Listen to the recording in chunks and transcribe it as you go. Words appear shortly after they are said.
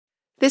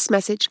This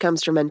message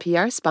comes from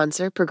NPR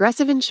sponsor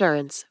Progressive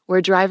Insurance, where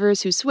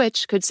drivers who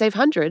switch could save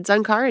hundreds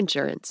on car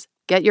insurance.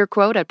 Get your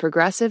quote at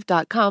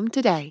Progressive.com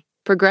today.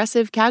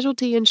 Progressive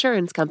Casualty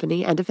Insurance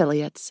Company and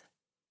Affiliates.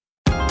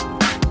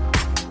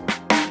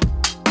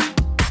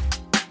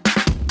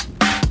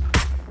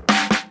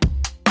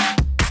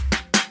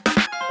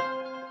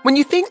 When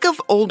you think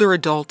of older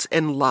adults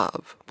and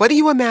love, what do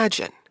you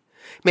imagine?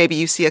 Maybe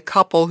you see a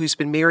couple who's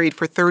been married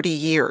for 30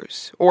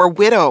 years, or a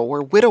widow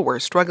or widower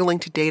struggling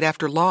to date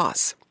after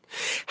loss.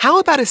 How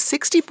about a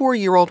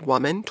 64-year-old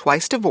woman,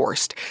 twice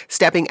divorced,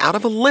 stepping out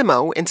of a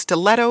limo in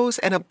stilettos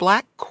and a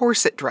black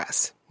corset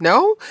dress?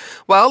 No?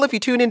 Well, if you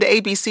tune into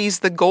ABC's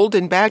The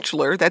Golden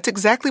Bachelor, that's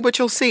exactly what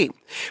you'll see.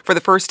 For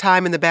the first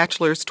time in The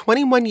Bachelor's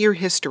 21-year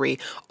history,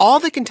 all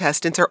the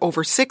contestants are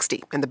over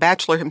 60, and The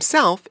Bachelor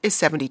himself is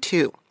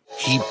 72.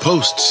 He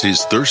posts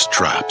his thirst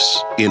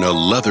traps in a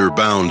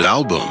leather-bound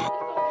album.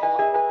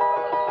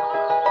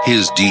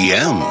 His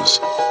DMs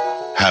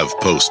have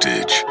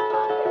postage.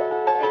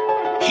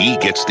 He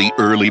gets the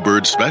early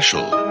bird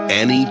special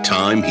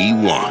anytime he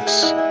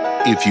wants.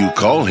 If you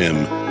call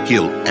him,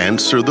 he'll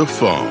answer the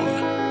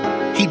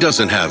phone. He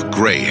doesn't have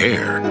gray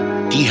hair.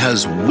 He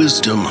has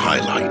wisdom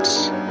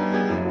highlights.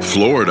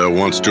 Florida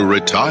wants to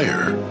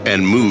retire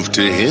and move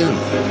to him.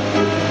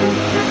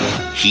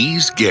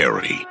 He's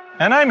Gary.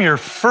 And I'm your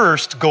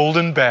first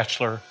Golden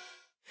Bachelor.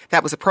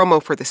 That was a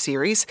promo for the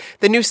series.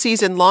 The new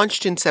season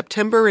launched in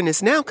September and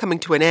is now coming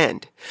to an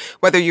end.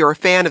 Whether you're a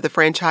fan of the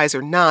franchise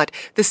or not,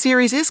 the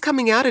series is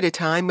coming out at a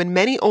time when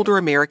many older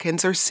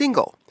Americans are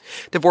single.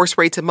 Divorce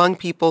rates among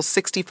people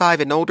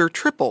 65 and older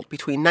tripled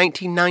between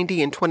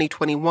 1990 and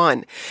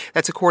 2021.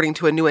 That's according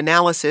to a new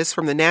analysis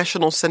from the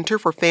National Center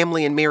for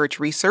Family and Marriage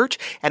Research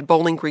at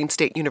Bowling Green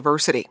State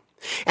University.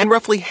 And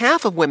roughly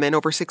half of women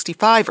over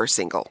 65 are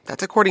single.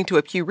 That's according to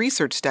a Pew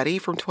Research study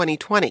from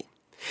 2020.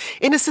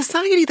 In a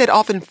society that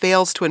often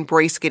fails to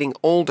embrace getting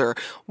older,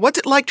 what's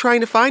it like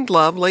trying to find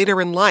love later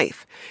in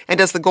life? And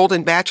does The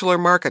Golden Bachelor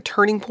mark a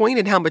turning point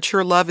in how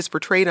mature love is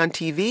portrayed on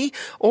TV?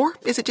 Or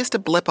is it just a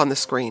blip on the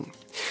screen?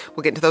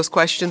 We'll get into those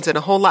questions and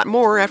a whole lot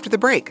more after the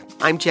break.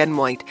 I'm Jen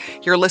White.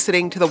 You're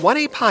listening to the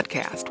 1A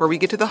podcast, where we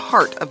get to the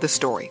heart of the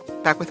story.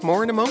 Back with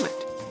more in a moment.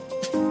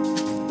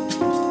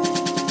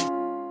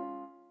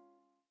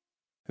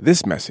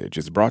 This message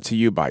is brought to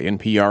you by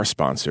NPR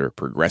sponsor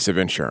Progressive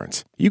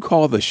Insurance. You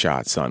call the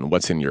shots on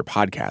what's in your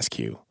podcast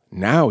queue.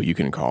 Now you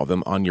can call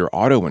them on your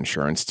auto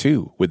insurance,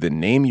 too, with the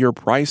Name Your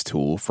Price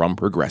tool from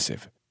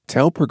Progressive.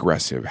 Tell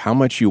Progressive how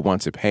much you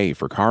want to pay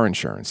for car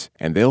insurance,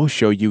 and they'll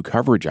show you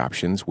coverage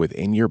options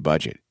within your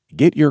budget.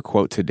 Get your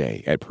quote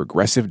today at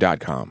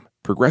Progressive.com.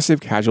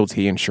 Progressive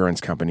Casualty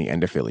Insurance Company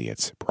and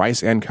Affiliates.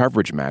 Price and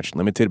coverage match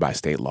limited by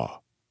state law.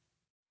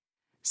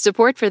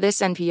 Support for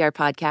this NPR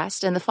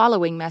podcast and the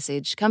following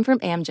message come from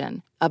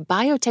Amgen, a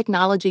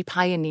biotechnology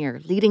pioneer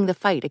leading the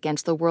fight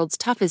against the world's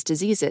toughest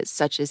diseases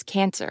such as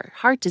cancer,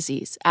 heart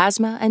disease,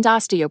 asthma, and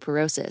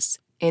osteoporosis.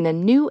 In a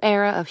new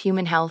era of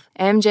human health,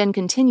 Amgen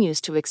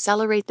continues to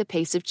accelerate the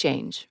pace of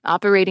change,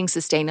 operating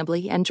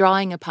sustainably and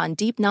drawing upon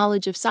deep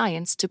knowledge of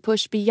science to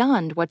push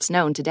beyond what's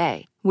known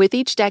today. With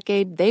each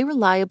decade, they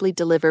reliably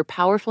deliver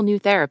powerful new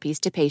therapies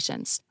to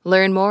patients.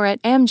 Learn more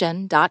at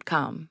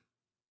amgen.com.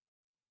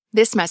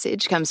 This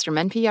message comes from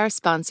NPR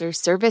sponsor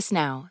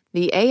ServiceNow,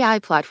 the AI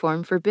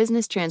platform for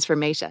business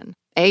transformation.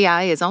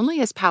 AI is only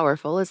as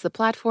powerful as the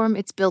platform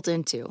it's built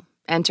into.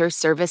 Enter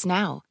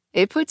ServiceNow.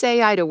 It puts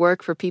AI to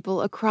work for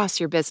people across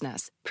your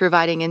business,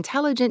 providing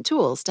intelligent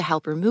tools to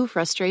help remove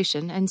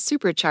frustration and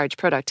supercharge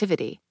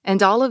productivity.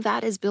 And all of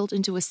that is built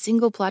into a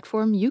single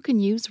platform you can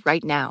use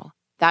right now.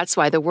 That's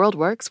why the world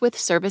works with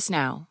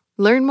ServiceNow.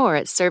 Learn more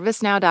at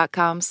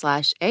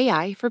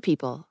servicenow.com/AI for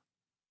people.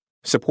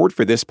 Support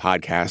for this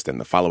podcast and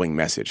the following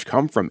message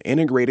come from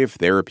Integrative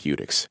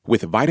Therapeutics,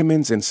 with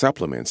vitamins and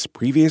supplements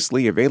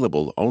previously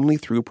available only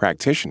through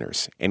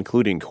practitioners,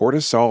 including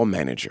Cortisol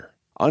Manager.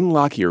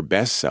 Unlock your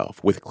best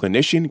self with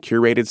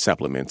clinician-curated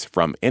supplements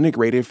from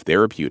Integrative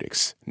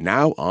Therapeutics,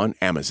 now on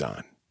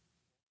Amazon.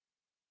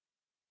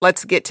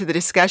 Let's get to the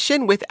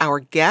discussion with our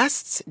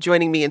guests.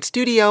 Joining me in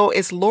studio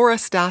is Laura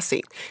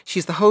Stassi.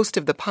 She's the host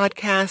of the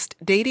podcast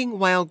Dating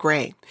While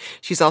Gray.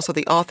 She's also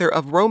the author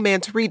of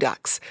Romance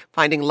Redux,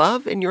 Finding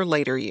Love in Your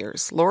Later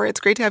Years. Laura,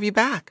 it's great to have you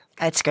back.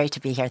 It's great to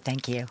be here.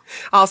 Thank you.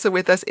 Also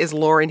with us is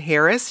Lauren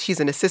Harris. She's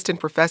an assistant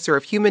professor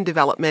of human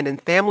development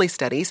and family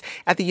studies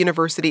at the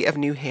University of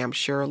New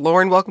Hampshire.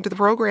 Lauren, welcome to the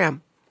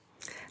program.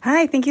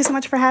 Hi, thank you so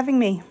much for having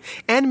me.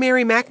 And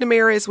Mary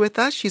McNamara is with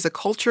us. She's a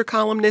culture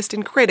columnist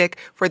and critic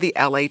for the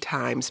LA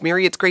Times.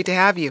 Mary, it's great to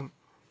have you.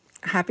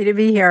 Happy to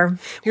be here.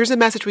 Here's a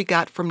message we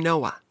got from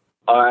Noah.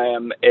 I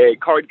am a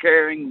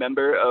card-carrying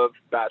member of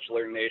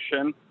Bachelor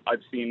Nation.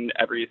 I've seen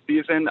every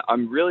season.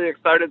 I'm really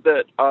excited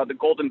that The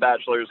Golden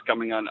Bachelor is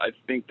coming on. I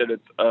think that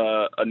it's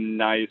a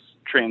nice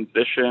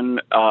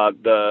transition.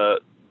 The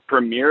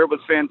premiere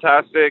was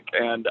fantastic,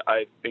 and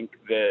I think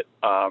that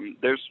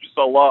there's just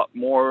a lot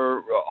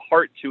more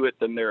heart to it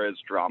than there is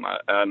drama,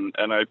 and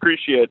I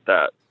appreciate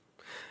that.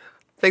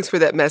 Thanks for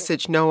that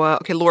message, Noah.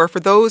 Okay, Laura, for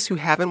those who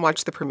haven't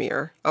watched the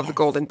premiere of The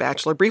Golden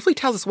Bachelor, briefly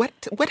tell us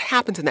what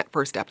happens in that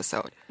first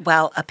episode.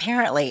 Well,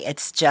 apparently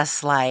it's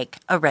just like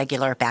a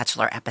regular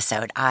Bachelor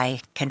episode. I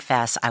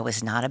confess I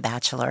was not a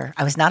Bachelor.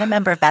 I was not a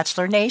member of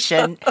Bachelor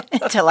Nation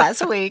until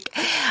last week.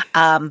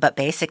 But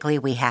basically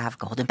we have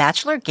Golden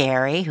Bachelor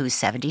Gary, who's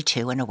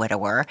 72 and a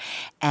widower,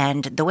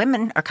 and the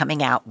women are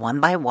coming out one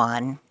by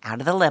one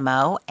out of the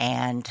limo,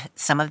 and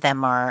some of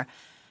them are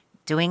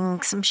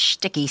doing some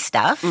shticky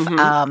stuff.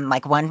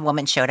 Like one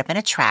woman showed up in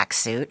a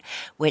tracksuit,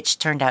 which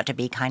turned out to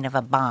be kind of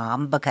a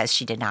bomb because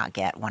she did not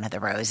get one of the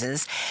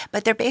roses.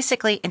 But they're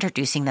basically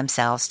introducing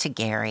themselves to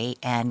Gary,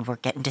 and we're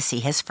getting to see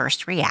his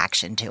first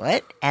reaction to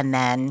it. And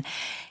then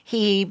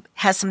he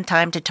has some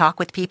time to talk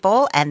with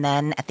people, and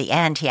then at the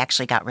end, he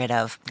actually got rid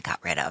of,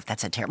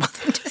 that's a terrible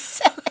thing to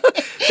say.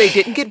 They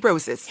didn't get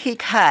roses. He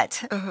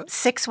cut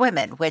 6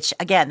 women, which,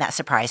 again, that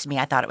surprised me.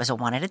 I thought it was a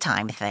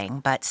one-at-a-time thing.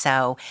 But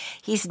so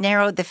he's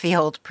narrowed the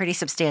field pretty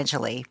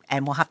substantially,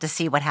 and we'll have to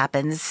see what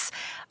happens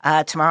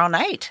tomorrow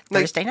night,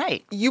 Thursday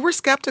night. You were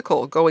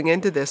skeptical going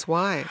into this.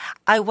 Why?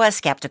 I was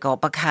skeptical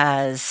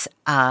because,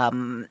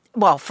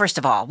 well, first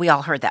of all, we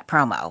all heard that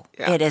promo.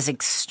 Yeah. It is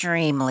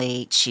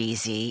extremely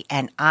cheesy,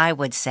 and I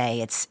would say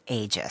it's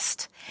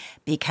ageist.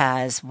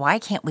 Because why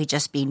can't we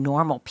just be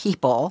normal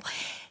people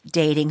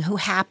dating who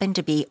happen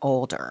to be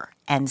older?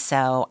 And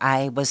so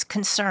I was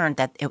concerned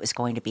that it was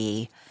going to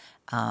be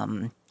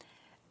kind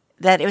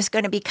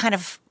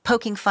of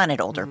poking fun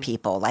at older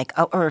people, like,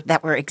 or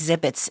that were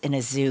exhibits in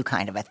a zoo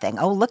kind of a thing.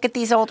 Oh, look at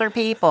these older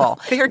people.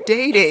 They're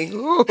dating.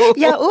 Ooh.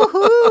 Yeah,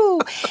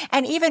 ooh-hoo.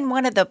 And even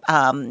one of the,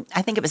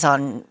 I think it was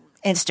on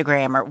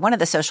Instagram or one of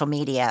the social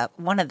media,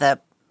 one of the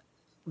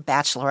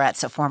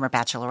bachelorettes, a former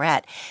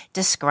bachelorette,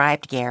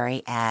 described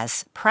Gary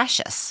as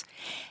precious.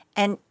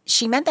 And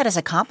she meant that as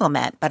a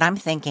compliment, but I'm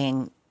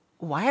thinking,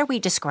 why are we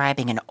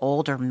describing an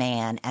older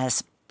man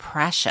as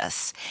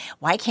precious?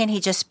 Why can't he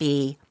just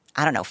be,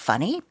 I don't know,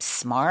 funny,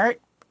 smart,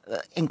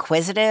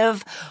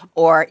 inquisitive,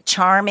 or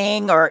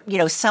charming, or,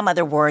 some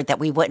other word that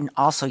we wouldn't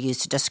also use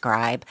to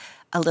describe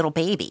a little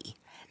baby?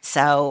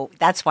 So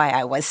that's why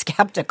I was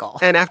skeptical.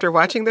 And after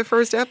watching the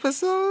first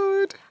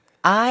episode?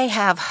 I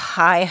have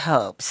high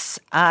hopes.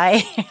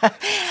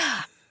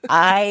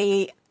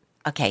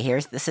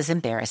 This is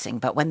embarrassing,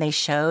 but when they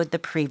showed the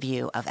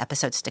preview of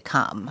episodes to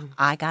come,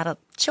 I got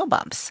chill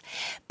bumps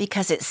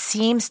because it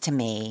seems to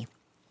me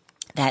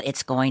that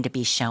it's going to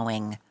be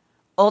showing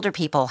older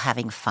people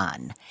having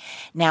fun.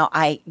 Now,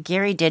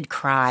 Gary did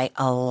cry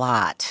a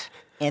lot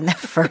in the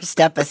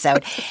first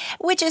episode,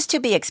 which is to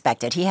be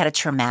expected. He had a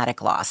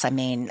traumatic loss.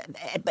 And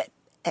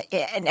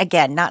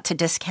again, not to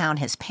discount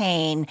his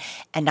pain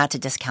and not to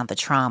discount the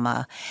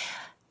trauma.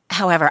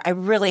 However, I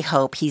really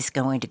hope he's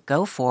going to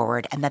go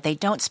forward and that they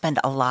don't spend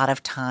a lot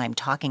of time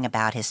talking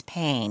about his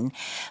pain,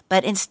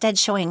 but instead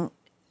showing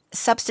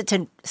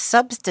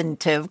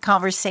substantive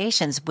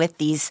conversations with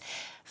these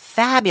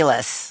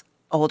fabulous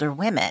older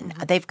women.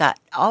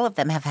 All of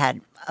them have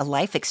had a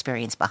life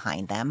experience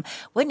behind them.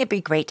 Wouldn't it be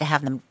great to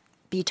have them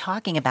be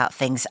talking about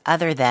things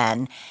other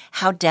than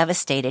how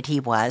devastated he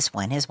was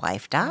when his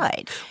wife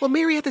died? Well,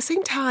 Mary, at the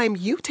same time,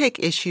 you take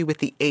issue with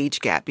the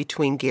age gap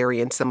between Gary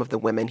and some of the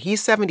women.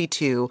 He's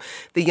 72.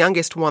 The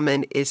youngest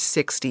woman is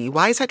 60.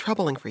 Why is that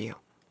troubling for you?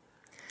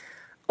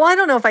 Well, I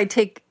don't know if I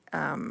take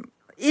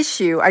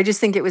issue. I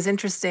just think it was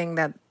interesting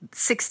that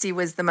 60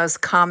 was the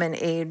most common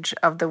age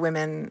of the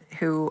women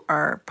who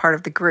are part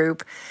of the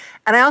group.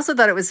 And I also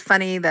thought it was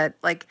funny that,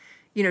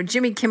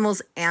 Jimmy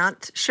Kimmel's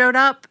aunt showed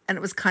up, and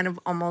it was kind of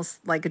almost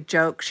like a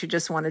joke. She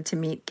just wanted to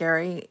meet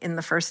Gary in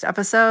the first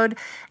episode.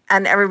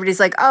 And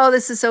everybody's like, oh,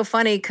 this is so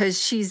funny because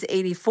she's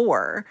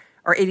 84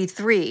 or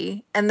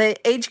 83. And the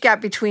age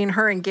gap between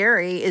her and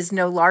Gary is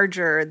no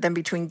larger than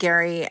between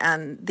Gary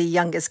and the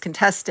youngest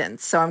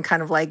contestants. So I'm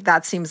kind of like,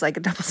 that seems like a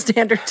double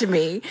standard to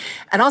me.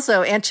 And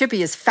also, Aunt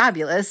Chippy is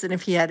fabulous. And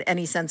if he had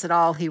any sense at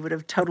all, he would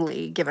have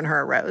totally given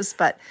her a rose.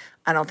 But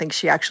I don't think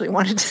she actually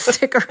wanted to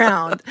stick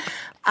around.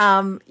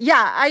 There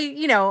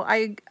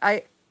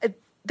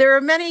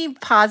are many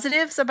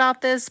positives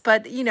about this,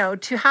 but,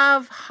 to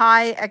have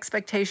high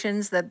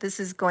expectations that this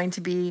is going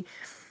to be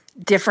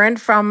different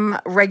from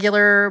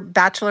regular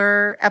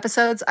Bachelor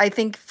episodes, I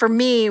think for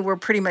me, we're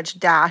pretty much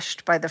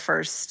dashed by the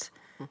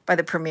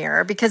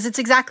premiere, because it's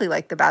exactly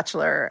like The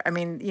Bachelor. I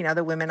mean,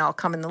 the women all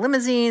come in the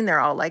limousine. They're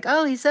all like,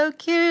 oh, he's so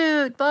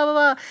cute, blah, blah,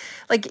 blah.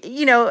 Like,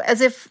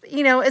 as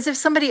if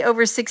somebody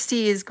over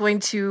 60 is going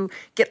to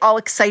get all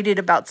excited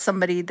about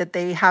somebody that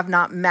they have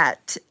not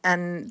met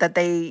and that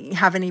they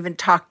haven't even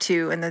talked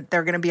to, and that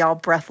they're going to be all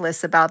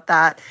breathless about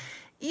that.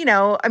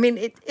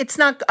 It's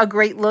not a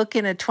great look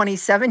in a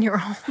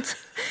 27-year-old.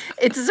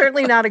 It's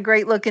certainly not a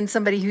great look in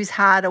somebody who's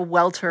had a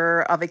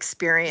welter of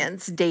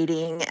experience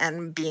dating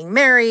and being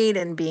married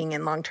and being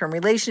in long-term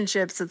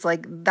relationships. It's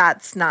like,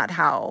 that's not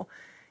how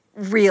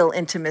real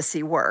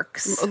intimacy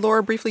works.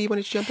 Laura, briefly, you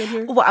wanted to jump in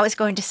here? Well, I was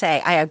going to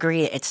say, I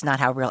agree it's not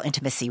how real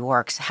intimacy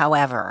works.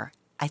 However,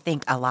 I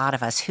think a lot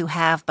of us who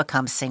have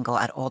become single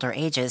at older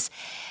ages,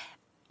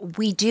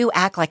 we do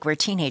act like we're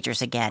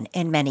teenagers again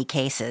in many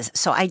cases.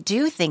 So I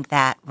do think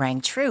that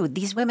rang true.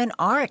 These women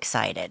are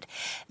excited.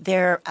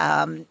 They're,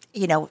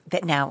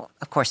 that now,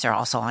 of course, they're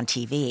also on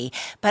TV,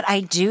 but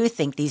I do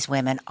think these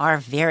women are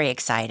very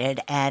excited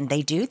and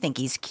they do think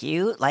he's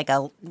cute, like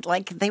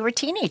they were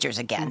teenagers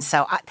again.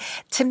 So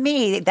to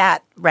me,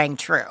 that rang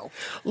true.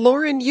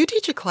 Lauren, you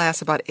teach a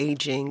class about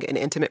aging and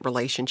intimate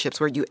relationships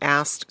where you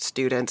asked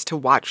students to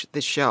watch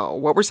the show.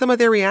 What were some of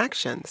their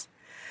reactions?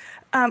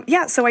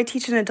 So I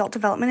teach an adult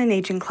development and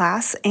aging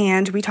class,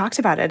 and we talked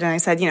about it. And I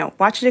said,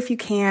 watch it if you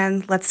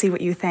can. Let's see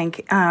what you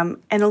think. And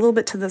a little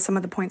bit to some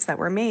of the points that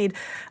were made,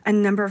 a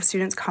number of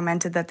students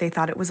commented that they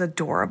thought it was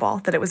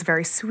adorable, that it was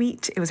very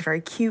sweet, it was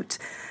very cute.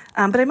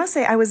 But I must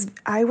say, I was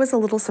a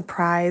little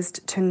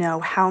surprised to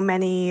know how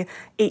many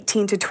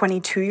 18 to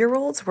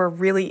 22-year-olds were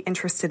really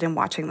interested in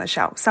watching the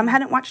show. Some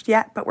hadn't watched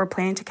yet, but were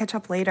planning to catch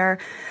up later.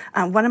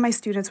 One of my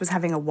students was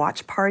having a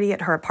watch party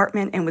at her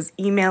apartment and was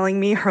emailing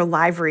me her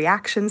live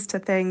reactions to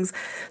things.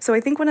 So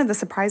I think one of the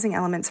surprising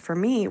elements for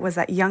me was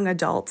that young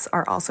adults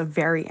are also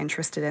very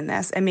interested in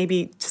this. And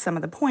maybe to some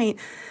of the point,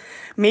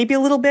 maybe a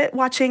little bit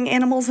watching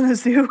animals in a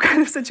zoo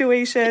kind of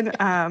situation.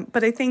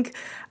 But I think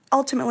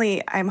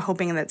ultimately, I'm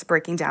hoping that it's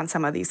breaking down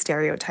some of these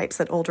stereotypes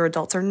that older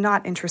adults are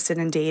not interested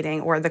in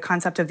dating, or the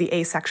concept of the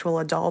asexual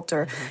adult,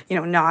 or,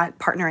 not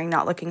partnering,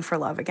 not looking for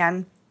love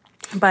again.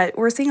 But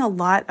we're seeing a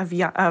lot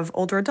of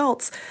older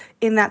adults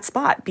in that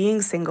spot,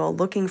 being single,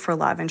 looking for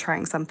love, and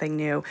trying something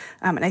new.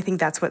 And I think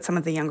that's what some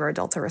of the younger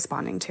adults are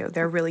responding to.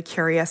 They're really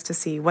curious to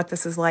see what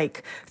this is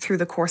like through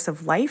the course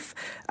of life,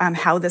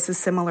 how this is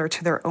similar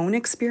to their own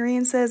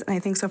experiences. And I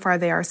think so far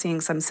they are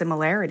seeing some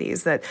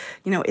similarities that,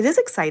 it is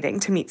exciting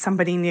to meet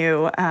somebody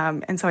new.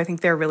 And so I think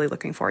they're really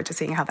looking forward to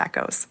seeing how that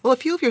goes. Well, a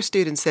few of your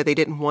students said they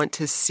didn't want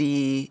to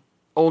see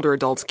older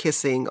adults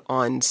kissing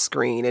on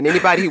screen. And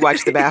anybody who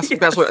watched the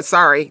Bachelor,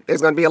 sorry,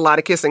 there's going to be a lot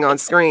of kissing on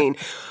screen.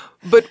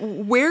 But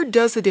where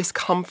does the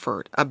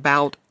discomfort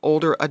about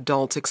older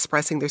adults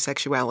expressing their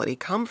sexuality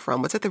come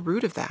from? What's at the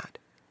root of that?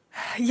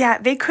 Yeah,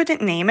 they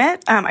couldn't name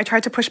it. I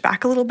tried to push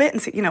back a little bit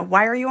and say,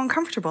 why are you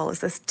uncomfortable? Is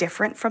this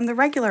different from the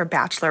regular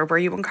Bachelor? Were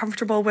you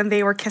uncomfortable when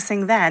they were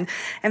kissing then?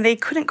 And they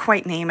couldn't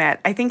quite name it.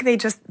 I think they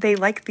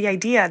like the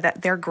idea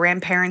that their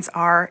grandparents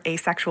are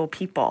asexual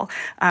people,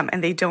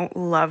 and they don't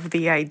love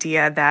the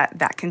idea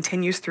that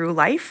continues through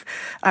life.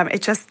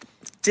 It just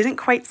didn't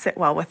quite sit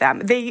well with them.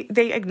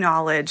 They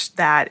acknowledged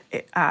that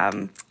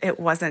it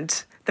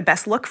wasn't the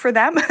best look for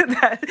them,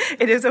 that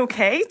it is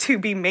okay to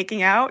be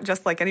making out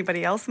just like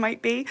anybody else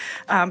might be.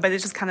 But it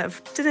just kind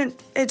of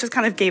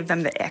gave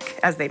them the ick,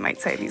 as they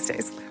might say these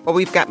days. Well,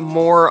 we've got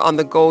more on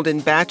the Golden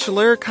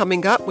Bachelor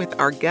coming up with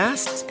our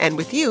guests and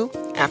with you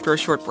after a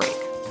short break.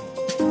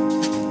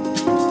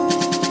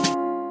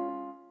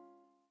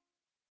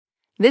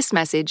 This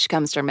message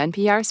comes from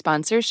NPR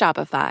sponsor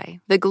Shopify,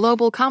 the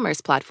global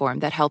commerce platform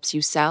that helps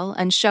you sell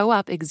and show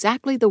up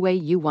exactly the way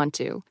you want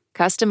to.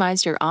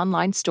 Customize your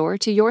online store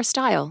to your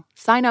style.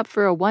 Sign up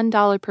for a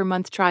 $1 per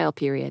month trial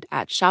period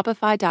at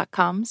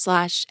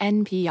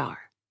shopify.com/NPR.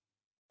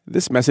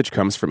 This message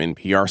comes from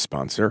NPR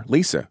sponsor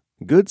Leesa.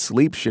 Good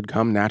sleep should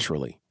come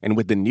naturally, and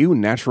with the new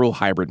Natural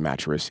Hybrid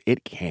mattress,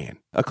 it can.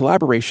 A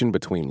collaboration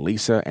between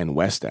Leesa and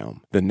West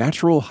Elm, the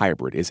Natural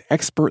Hybrid is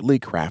expertly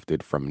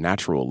crafted from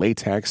natural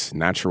latex,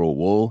 natural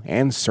wool,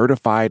 and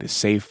certified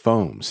safe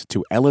foams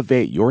to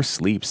elevate your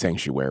sleep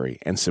sanctuary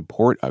and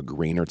support a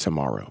greener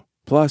tomorrow.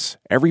 Plus,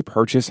 every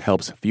purchase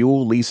helps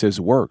fuel Leesa's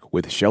work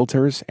with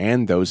shelters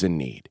and those in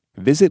need.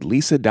 Visit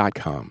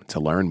Leesa.com to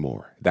learn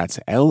more. That's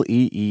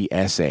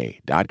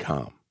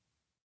LEESA.com.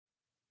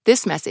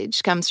 This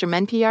message comes from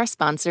NPR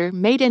sponsor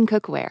Made in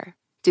Cookware.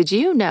 Did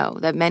you know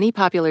that many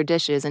popular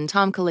dishes in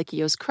Tom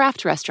Colicchio's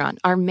craft restaurant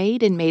are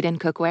made in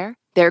Cookware?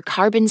 Their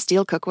carbon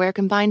steel cookware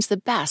combines the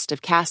best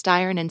of cast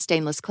iron and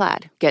stainless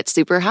clad, gets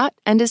super hot,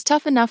 and is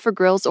tough enough for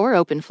grills or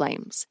open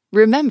flames.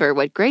 Remember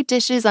what great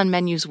dishes on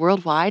menus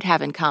worldwide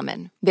have in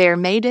common. They're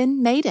made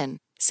in.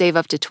 Save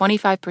up to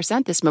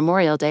 25% this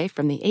Memorial Day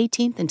from the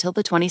 18th until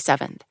the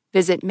 27th.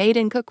 Visit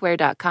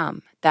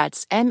madeincookware.com.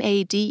 That's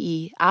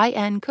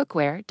MADEIN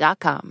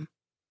cookware.com.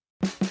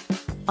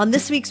 On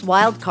this week's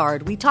Wild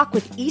Card, we talk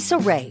with Issa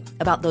Rae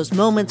about those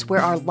moments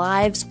where our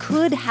lives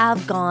could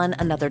have gone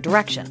another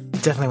direction.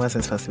 Definitely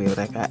wasn't supposed to be with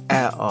that guy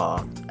at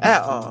all.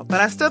 But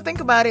I still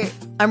think about it.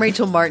 I'm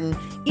Rachel Martin.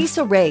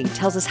 Issa Rae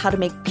tells us how to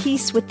make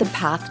peace with the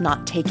path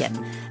not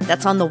taken.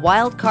 That's on the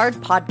Wild Card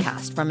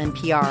podcast from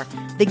NPR,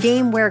 the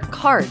game where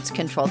cards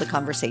control the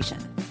conversation.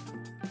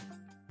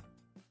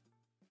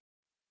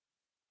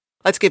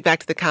 Let's get back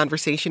to the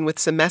conversation with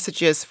some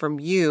messages from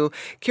you.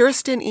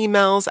 Kirsten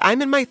emails,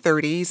 I'm in my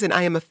 30s and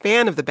I am a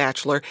fan of The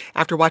Bachelor.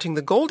 After watching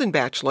The Golden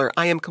Bachelor,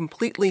 I am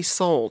completely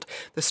sold.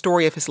 The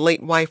story of his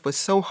late wife was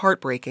so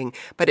heartbreaking,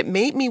 but it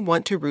made me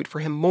want to root for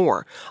him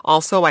more.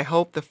 Also, I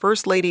hope the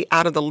first lady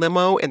out of the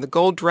limo in the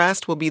gold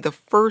dress will be the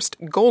first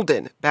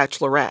golden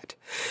bachelorette.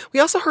 We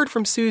also heard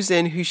from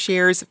Susan, who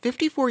shares,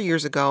 54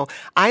 years ago,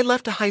 I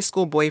left a high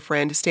school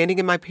boyfriend standing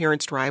in my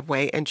parents'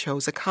 driveway and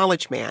chose a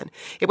college man.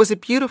 It was a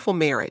beautiful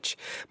marriage. age.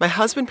 My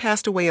husband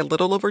passed away a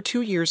little over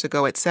 2 years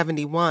ago at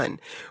 71.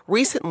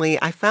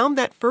 Recently, I found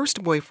that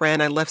first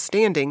boyfriend I left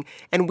standing,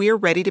 and we're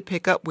ready to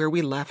pick up where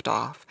we left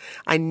off.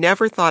 I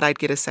never thought I'd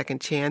get a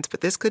second chance,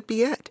 but this could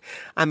be it.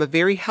 I'm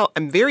very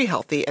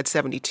healthy at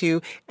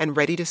 72 and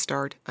ready to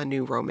start a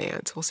new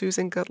romance. Well,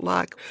 Susan, good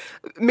luck.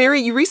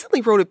 Mary, you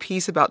recently wrote a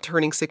piece about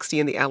turning 60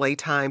 in the LA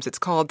Times. It's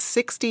called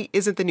 60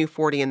 Isn't the New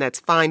 40, and that's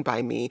fine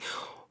by me.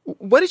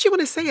 What did you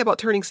want to say about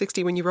turning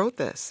 60 when you wrote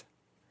this?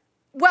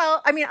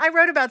 Well, I mean, I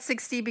wrote about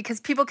 60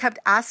 because people kept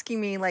asking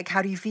me, like,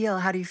 how do you feel?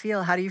 How do you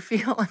feel? How do you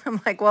feel? And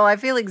I'm like, well, I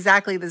feel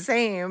exactly the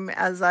same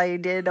as I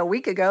did a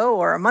week ago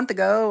or a month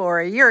ago or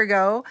a year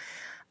ago.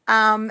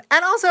 And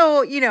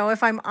also,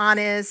 if I'm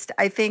honest,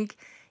 I think,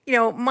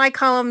 my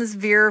columns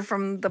veer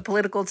from the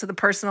political to the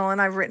personal,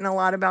 and I've written a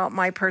lot about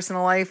my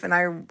personal life, and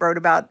I wrote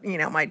about,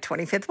 my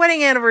 25th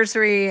wedding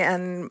anniversary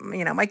and,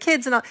 my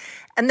kids and all.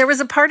 And there was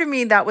a part of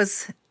me that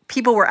was,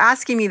 people were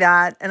asking me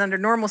that, and under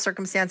normal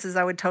circumstances,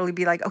 I would totally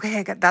be like,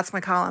 okay, that's my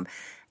column.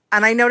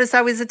 And I noticed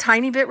I was a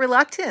tiny bit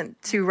reluctant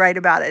to write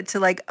about it, to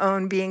like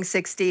own being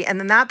 60.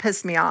 And then that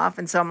pissed me off.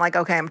 And so I'm like,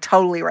 okay, I'm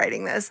totally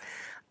writing this.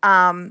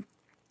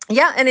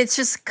 Yeah. And it's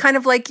just kind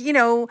of like,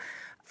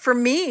 for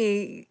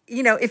me,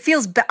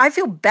 I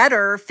feel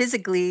better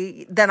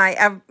physically than I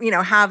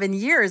have in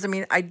years. I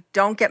mean, I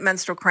don't get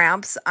menstrual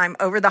cramps. I'm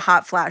over the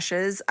hot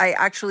flashes. I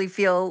actually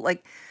feel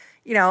like,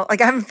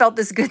 like I haven't felt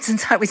this good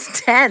since I was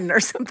 10 or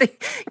something,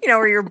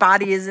 where your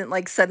body isn't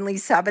like suddenly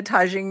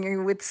sabotaging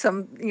you with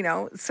some,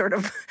 sort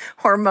of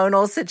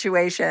hormonal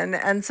situation.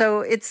 And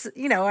so it's,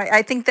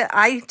 I think that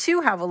I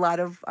too have a lot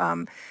of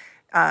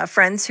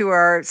friends who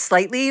are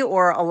slightly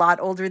or a lot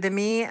older than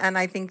me. And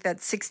I think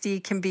that 60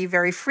 can be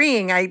very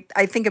freeing. I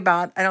think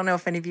about, I don't know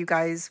if any of you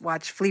guys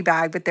watch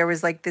Fleabag, but there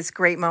was like this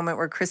great moment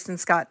where Kristen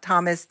Scott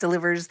Thomas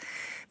delivers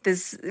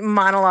this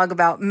monologue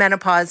about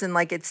menopause and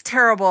like it's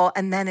terrible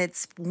and then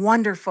it's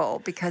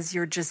wonderful because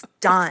you're just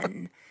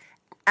done.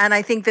 And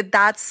I think that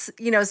that's,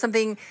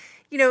 something,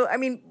 I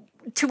mean,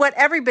 to what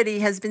everybody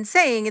has been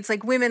saying, it's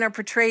like women are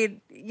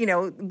portrayed,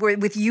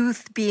 with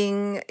youth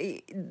being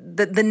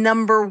the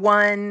number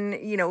one,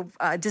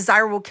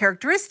 desirable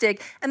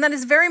characteristic. And that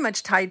is very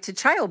much tied to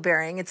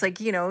childbearing. It's like,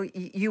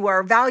 you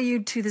are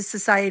valued to the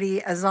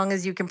society as long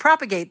as you can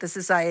propagate the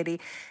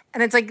society.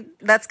 And it's like,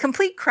 that's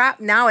complete crap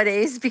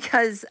nowadays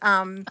because,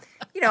 a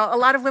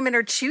lot of women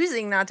are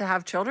choosing not to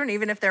have children,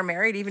 even if they're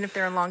married, even if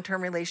they're in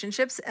long-term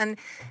relationships. And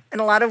a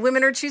lot of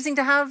women are choosing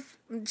to have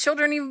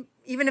children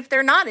even if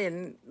they're not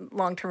in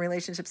long-term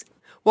relationships.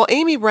 Well,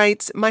 Amy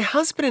writes, my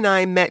husband and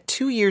I met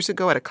 2 years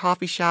ago at a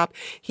coffee shop.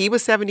 He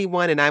was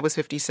 71 and I was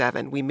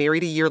 57. We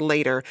married a year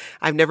later.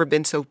 I've never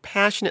been so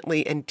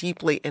passionately and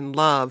deeply in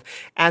love.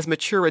 As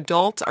mature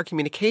adults, our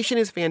communication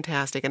is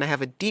fantastic, and I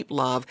have a deep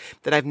love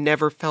that I've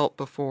never felt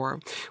before.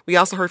 We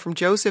also heard from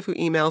Joseph, who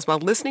emails, while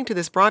listening to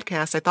this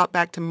broadcast, I thought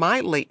back to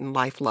my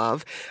late-in-life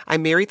love. I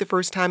married the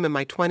first time in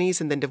my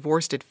 20s and then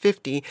divorced at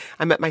 50.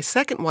 I met my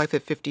second wife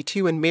at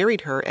 52 and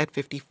married her at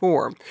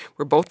 54.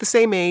 We're both the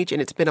same age,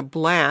 and it's been a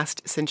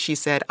blast since she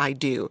said, I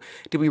do.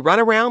 Do we run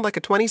around like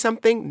a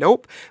 20-something?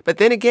 Nope. But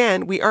then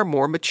again, we are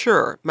more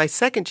mature. My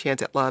second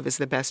chance at love is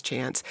the best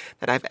chance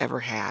that I've ever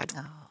had.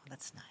 Oh,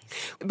 that's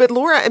nice. But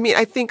Laura, I mean,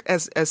 I think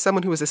as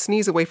someone who was a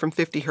sneeze away from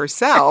 50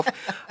 herself,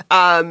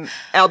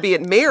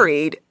 albeit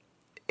married,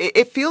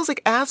 it feels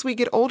like as we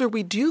get older,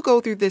 we do go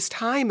through this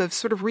time of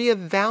sort of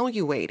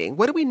reevaluating.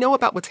 What do we know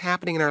about what's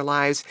happening in our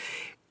lives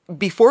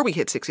before we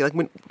hit 60,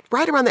 like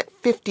right around that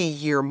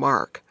 50-year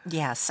mark?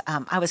 Yes.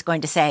 I was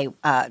going to say,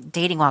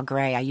 dating while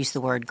gray, I use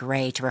the word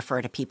gray to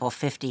refer to people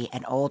 50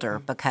 and older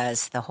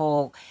because the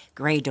whole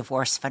gray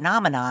divorce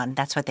phenomenon,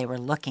 that's what they were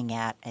looking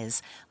at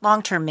is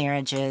long-term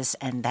marriages,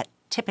 and that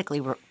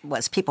typically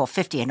was people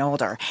 50 and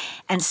older.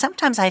 And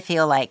sometimes I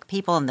feel like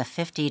people in the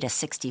 50 to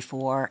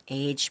 64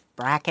 age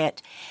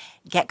bracket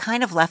get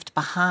kind of left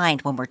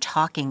behind when we're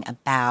talking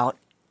about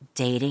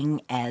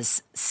dating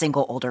as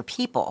single older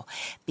people,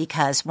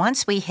 because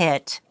once we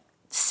hit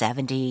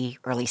 70,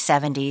 early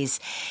 70s,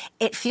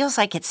 it feels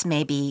like it's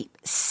maybe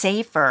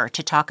safer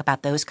to talk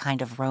about those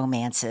kind of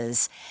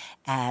romances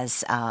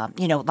as,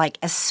 like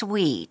as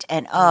sweet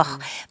and,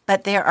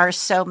 but there are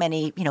so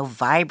many,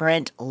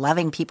 vibrant,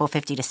 loving people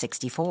 50 to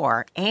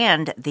 64.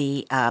 And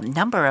the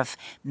number of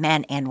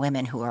men and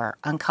women who are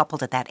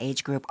uncoupled at that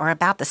age group are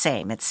about the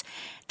same. It's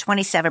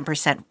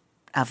 27%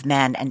 of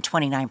men and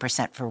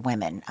 29% for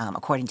women,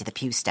 according to the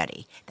Pew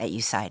study that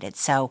you cited.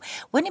 So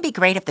wouldn't it be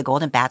great if The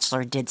Golden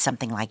Bachelor did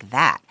something like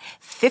that,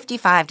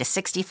 55 to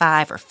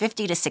 65 or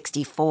 50 to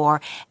 64,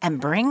 and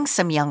bring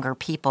some younger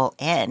people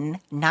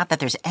in? Not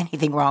that there's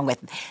anything wrong with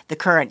the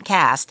current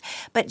cast,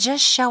 but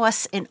just show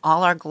us in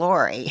all our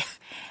glory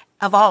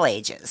of all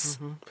ages.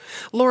 Mm-hmm.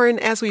 Lauren,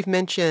 as we've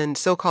mentioned,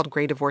 so-called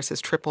gray divorce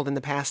has tripled in the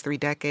past 3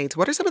 decades.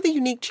 What are some of the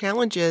unique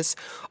challenges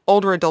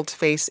older adults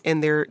face in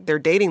their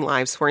dating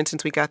lives? For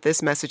instance, we got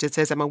this message that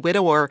says, I'm a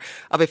widower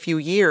of a few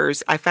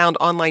years. I found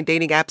online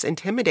dating apps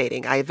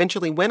intimidating. I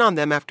eventually went on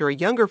them after a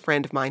younger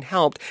friend of mine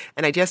helped,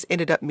 and I just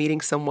ended up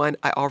meeting someone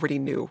I already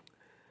knew.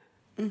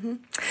 Mm-hmm.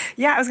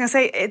 Yeah, I was going to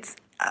say, it's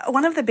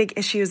One of the big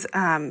issues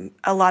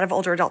a lot of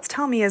older adults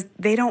tell me is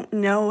they don't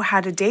know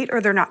how to date,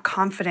 or they're not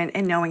confident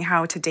in knowing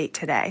how to date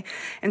today.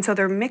 And so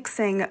they're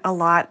mixing a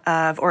lot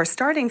of, or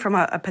starting from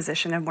a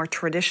position of more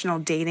traditional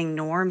dating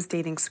norms,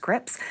 dating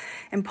scripts,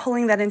 and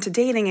pulling that into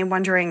dating and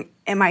wondering,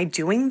 am I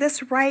doing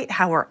this right?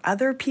 How are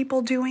other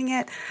people doing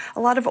it? A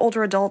lot of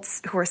older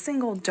adults who are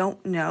single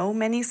don't know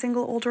many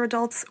single older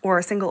adults,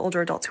 or single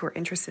older adults who are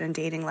interested in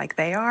dating like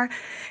they are.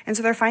 And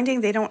so they're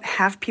finding they don't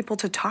have people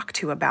to talk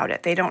to about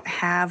it. They don't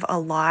have a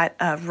lot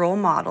of role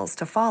models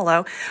to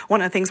follow.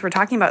 One of the things we're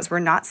talking about is we're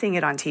not seeing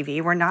it on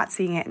TV. We're not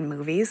seeing it in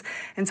movies.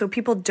 And so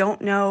people don't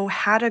know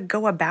how to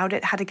go about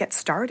it, how to get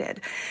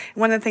started.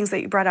 One of the things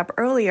that you brought up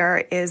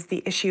earlier is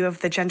the issue of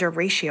the gender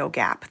ratio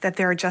gap, that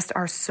there just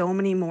are so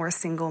many more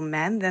single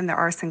men than there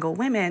are single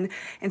women.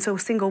 And so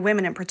single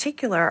women in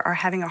particular are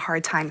having a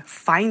hard time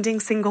finding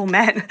single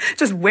men.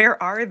 Just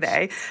where are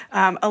they?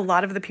 A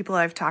lot of the people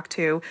I've talked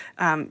to,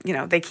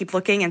 they keep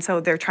looking, and so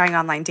they're trying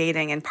online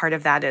dating, and part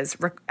of that is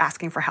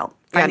asking for help,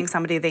 finding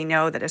somebody they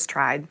know that has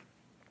tried.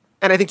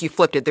 And I think you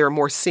flipped it. There are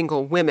more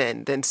single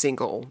women than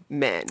single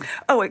men.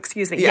 Oh,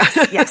 excuse me. Yeah.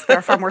 Yes, there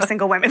are far more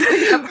single women.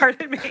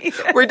 Pardon me.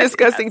 We're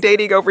discussing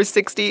dating over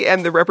 60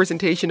 and the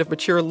representation of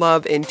mature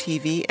love in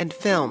TV and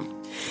film.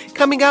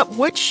 Coming up,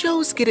 what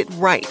shows get it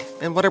right,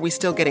 and what are we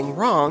still getting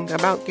wrong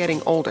about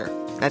getting older?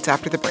 That's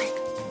after the break.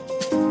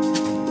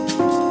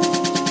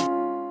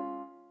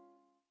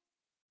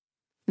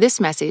 This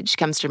message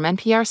comes from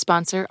NPR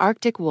sponsor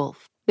Arctic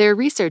Wolf. Their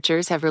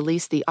researchers have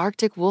released the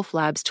Arctic Wolf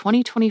Lab's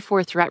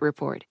 2024 Threat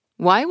Report.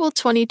 Why will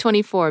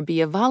 2024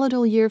 be a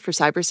volatile year for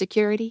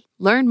cybersecurity?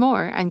 Learn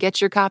more and get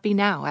your copy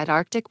now at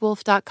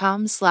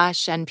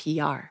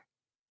arcticwolf.com/NPR.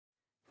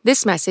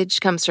 This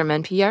message comes from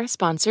NPR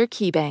sponsor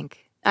KeyBank.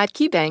 At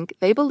KeyBank,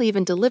 they believe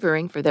in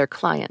delivering for their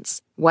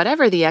clients.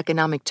 Whatever the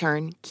economic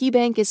turn,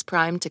 KeyBank is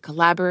primed to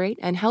collaborate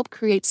and help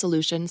create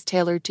solutions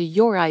tailored to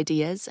your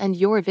ideas and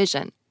your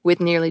vision.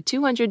 With nearly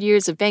 200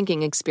 years of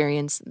banking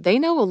experience, they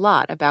know a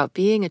lot about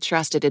being a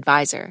trusted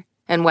advisor.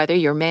 And whether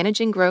you're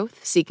managing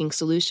growth, seeking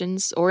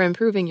solutions, or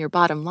improving your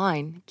bottom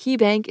line,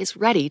 KeyBank is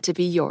ready to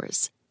be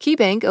yours.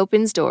 KeyBank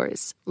opens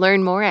doors.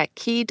 Learn more at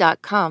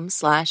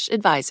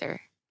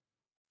key.com/advisor.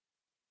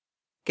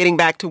 Getting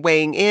back to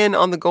weighing in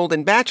on The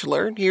Golden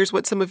Bachelor, here's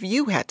what some of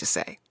you had to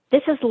say.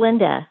 This is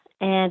Linda,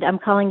 and I'm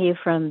calling you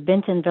from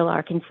Bentonville,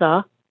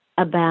 Arkansas,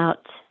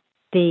 about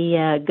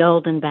the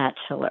Golden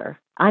Bachelor.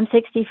 I'm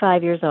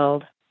 65 years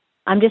old.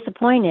 I'm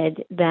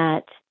disappointed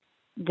that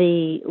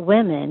the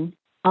women,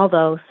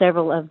 although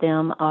several of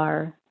them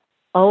are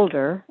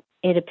older,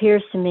 it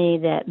appears to me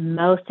that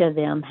most of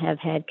them have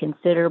had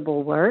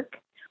considerable work,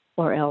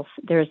 or else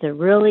there's a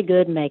really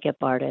good makeup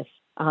artist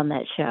on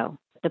that show.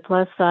 The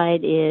plus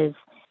side is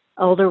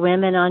older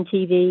women on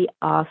TV,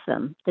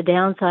 awesome. The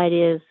downside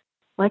is,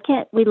 why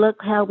can't we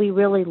look how we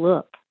really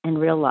look in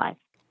real life?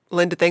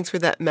 Linda, thanks for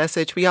that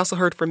message. We also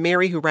heard from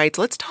Mary, who writes,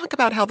 let's talk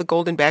about how The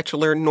Golden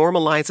Bachelor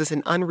normalizes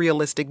an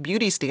unrealistic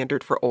beauty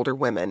standard for older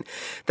women.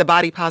 The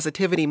body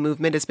positivity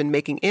movement has been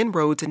making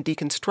inroads in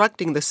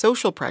deconstructing the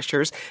social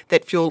pressures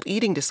that fuel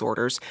eating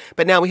disorders.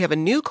 But now we have a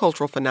new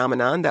cultural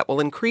phenomenon that will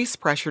increase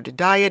pressure to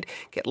diet,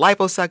 get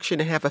liposuction,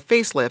 and have a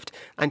facelift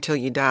until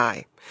you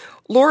die.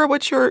 Laura,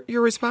 what's your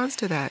response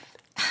to that?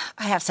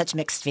 I have such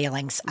mixed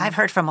feelings. I've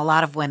heard from a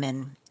lot of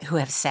women who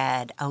have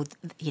said,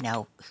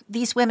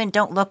 these women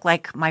don't look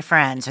like my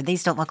friends, or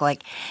these don't look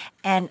like.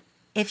 And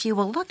if you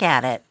will look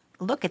at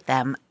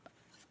them,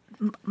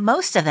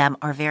 most of them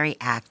are very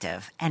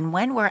active. And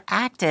when we're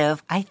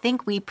active, I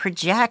think we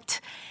project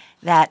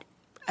that.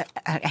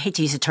 I hate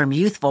to use the term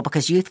youthful,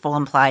 because youthful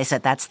implies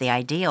that that's the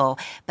ideal.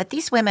 But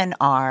these women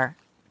are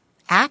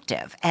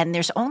active. And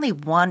there's only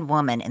one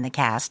woman in the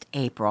cast,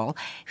 April,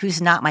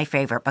 who's not my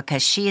favorite,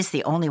 because she is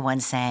the only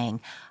one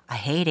saying, I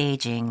hate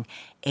aging.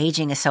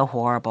 Aging is so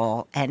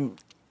horrible. And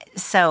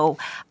so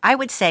I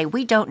would say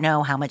we don't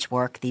know how much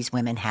work these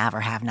women have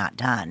or have not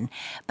done,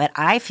 but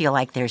I feel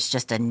like there's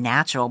just a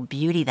natural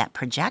beauty that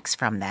projects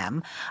from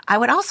them. I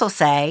would also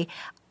say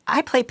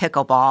I play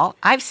pickleball.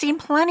 I've seen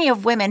plenty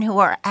of women who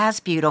are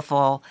as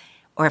beautiful,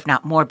 or if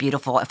not more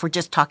beautiful, if we're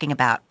just talking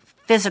about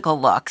physical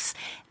looks,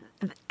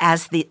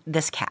 as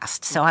this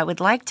cast. So I would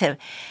like to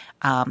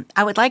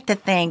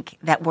think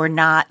that we're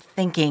not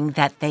thinking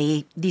that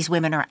these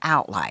women are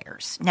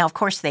outliers. Now, of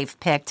course, they've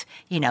picked,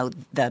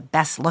 the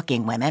best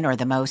looking women, or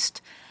the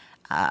most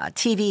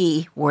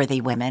TV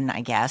worthy women, I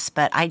guess,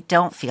 but I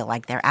don't feel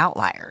like they're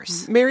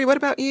outliers. Mary, what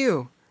about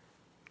you?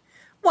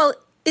 Well,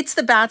 it's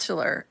The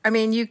Bachelor. I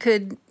mean, you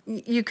could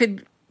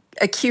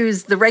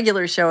accuse the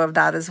regular show of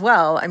that as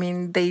well. I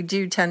mean, they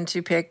do tend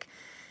to pick,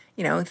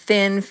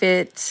 thin,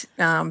 fit,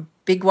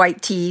 big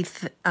white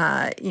teeth,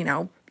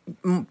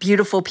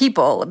 beautiful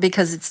people,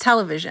 because it's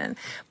television.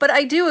 But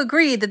I do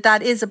agree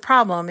that is a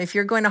problem. If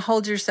you're going to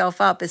hold yourself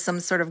up as some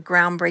sort of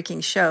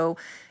groundbreaking show,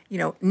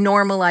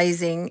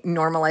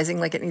 normalizing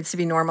like it needs to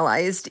be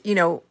normalized,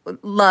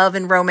 love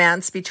and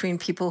romance between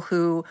people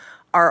who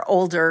are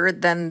older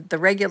than the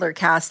regular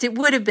cast, it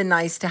would have been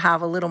nice to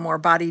have a little more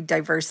body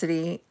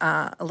diversity,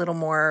 a little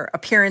more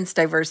appearance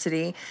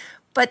diversity.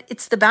 But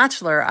it's The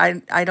Bachelor.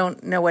 I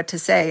don't know what to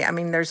say. I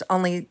mean, there's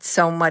only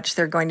so much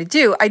they're going to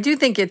do. I do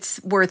think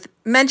it's worth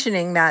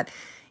mentioning that,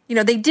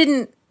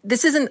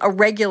 this isn't a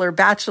regular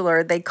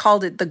Bachelor. They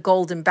called it the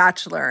Golden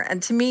Bachelor.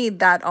 And to me,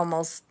 that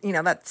almost,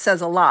 that says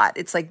a lot.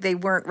 It's like they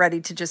weren't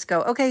ready to just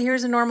go, okay,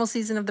 here's a normal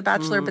season of The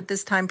Bachelor, but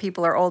this time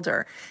people are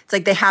older. It's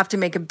like they have to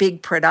make a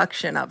big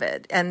production of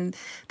it. And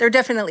there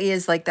definitely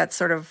is like that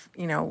sort of,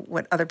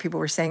 what other people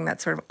were saying,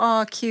 that sort of,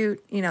 oh,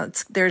 cute.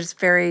 There's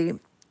very...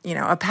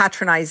 a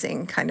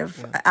patronizing kind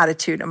of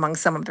attitude among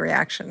some of the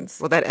reactions.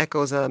 Well, that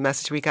echoes a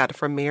message we got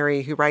from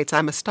Mary, who writes,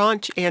 I'm a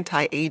staunch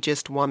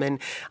anti-ageist woman.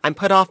 I'm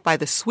put off by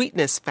the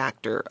sweetness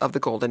factor of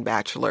the Golden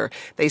Bachelor.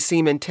 They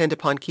seem intent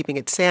upon keeping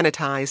it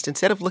sanitized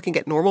instead of looking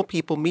at normal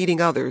people meeting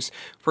others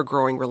for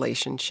growing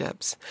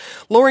relationships.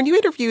 Lauren, you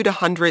interviewed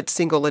 100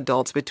 single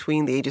adults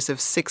between the ages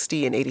of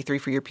 60 and 83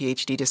 for your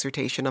PhD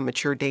dissertation on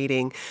mature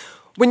dating.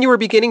 When you were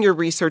beginning your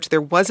research, there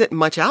wasn't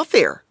much out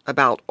there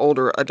about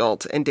older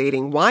adults and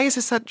dating. Why is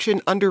this such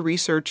an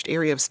under-researched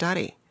area of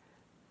study?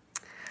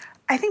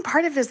 I think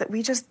part of it is that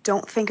we just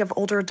don't think of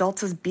older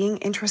adults as being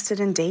interested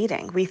in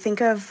dating. We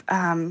think of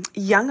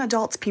young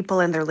adults, people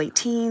in their late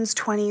teens,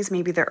 20s,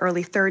 maybe their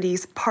early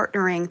 30s,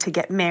 partnering to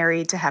get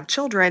married, to have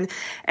children.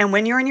 And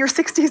when you're in your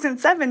 60s and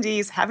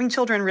 70s, having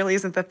children really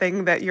isn't the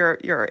thing that you're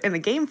in the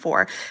game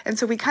for. And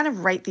so we kind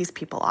of write these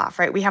people off,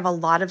 right? We have a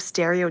lot of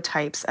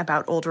stereotypes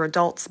about older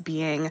adults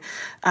being,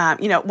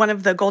 one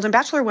of the Golden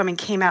Bachelor women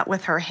came out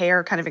with her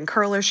hair kind of in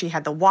curlers. She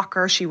had the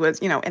walker. She was,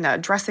 in a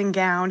dressing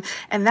gown.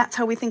 And that's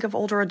how we think of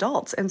older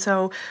adults. And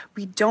so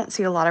we don't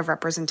see a lot of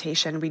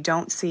representation. We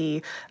don't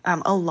see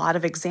a lot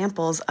of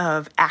examples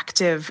of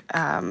active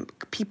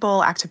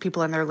people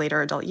in their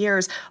later adult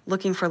years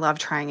looking for love,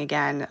 trying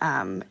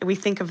again. We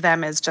think of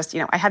them as just,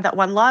 I had that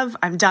one love,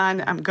 I'm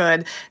done, I'm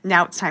good.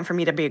 Now it's time for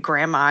me to be a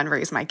grandma and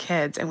raise my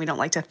kids. And we don't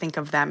like to think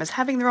of them as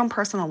having their own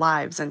personal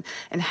lives and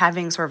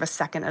having sort of a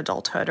second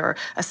adulthood or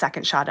a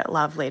second shot at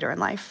love later in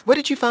life. What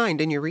did you find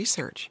in your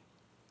research?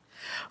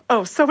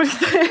 Oh, so many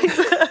things.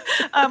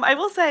 I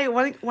will say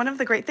one of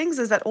the great things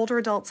is that older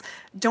adults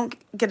don't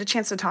get a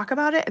chance to talk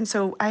about it. And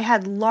so I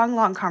had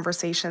long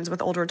conversations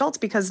with older adults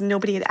because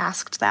nobody had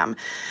asked them.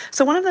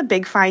 So one of the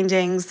big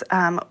findings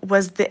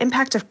was the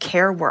impact of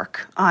care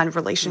work on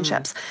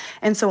relationships.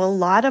 And so a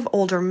lot of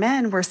older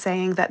men were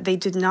saying that they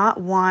did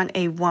not want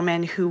a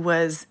woman who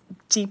was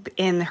deep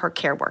in her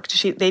care work.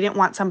 They didn't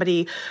want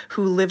somebody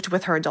who lived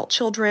with her adult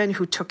children,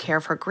 who took care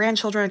of her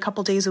grandchildren a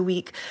couple days a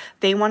week.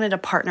 They wanted a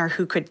partner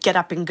who could get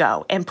up and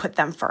go and put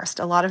them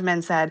first. A lot of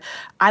men said,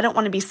 I don't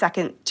want to be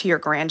second to your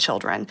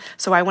grandchildren,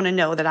 so I want to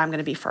know that I'm going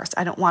to be first.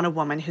 I don't want a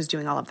woman who's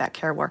doing all of that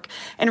care work.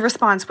 In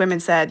response,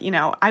 women said,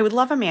 I would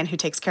love a man who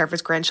takes care of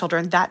his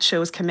grandchildren. That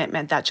shows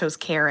commitment. That shows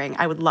caring.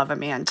 I would love a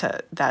man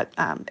that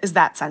is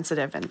that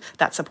sensitive and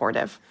that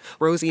supportive.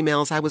 Rose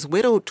emails, I was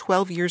widowed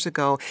 12 years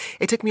ago.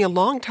 It took me a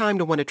long time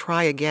to want to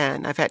try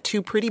again. I've had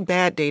 2 pretty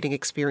bad dating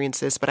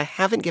experiences, but I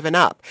haven't given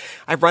up.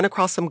 I've run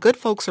across some good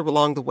folks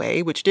along the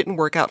way, which didn't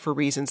work out for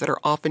reasons that are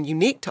often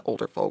unique to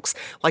older folks,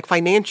 like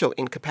financial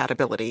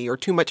incompatibility or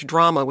too much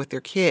drama with their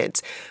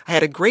kids. I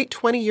had a great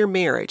 20-year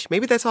marriage.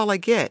 Maybe that's all I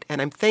get,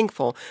 and I'm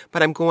thankful,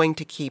 but I'm going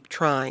to keep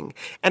trying.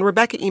 And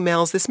Rebecca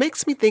emails, this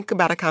makes me think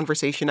about a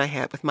conversation I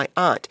had with my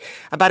aunt.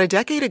 About a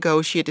decade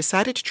ago, she had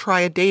decided to try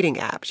a dating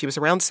app. She was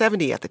around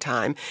 70 at the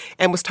time,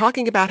 and was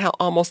talking about how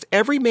almost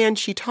every man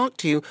she talked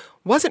to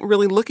wasn't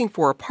really looking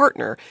for a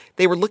partner.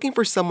 They were looking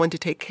for someone to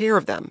take care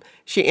of them.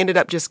 She ended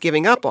up just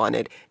giving up on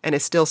it and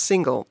is still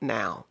single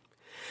now.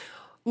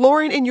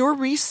 Lauren, in your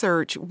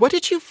research, what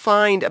did you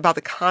find about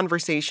the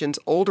conversations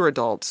older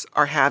adults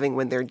are having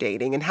when they're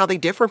dating and how they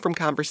differ from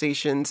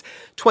conversations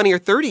 20 or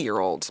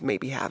 30-year-olds may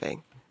be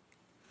having?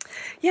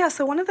 Yeah,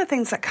 so one of the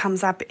things that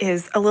comes up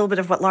is a little bit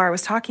of what Laura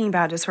was talking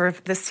about is sort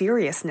of the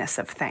seriousness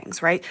of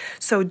things, right?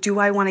 So do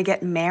I want to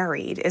get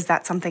married? Is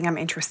that something I'm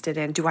interested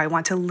in? Do I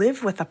want to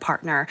live with a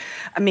partner?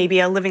 Maybe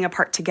a living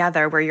apart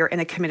together where you're in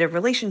a committed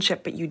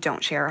relationship but you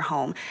don't share a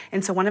home.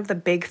 And so one of the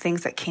big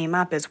things that came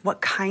up is what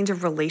kind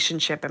of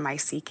relationship am I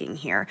seeking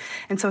here?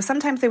 And so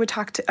sometimes they would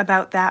talk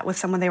about that with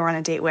someone they were on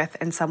a date with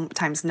and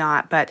sometimes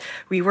not. But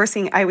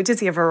I did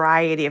see a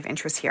variety of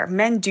interests here.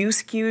 Men do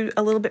skew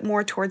a little bit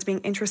more towards being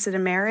interested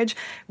in marriage.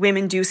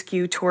 Women do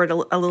skew toward a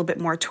little bit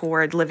more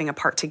toward living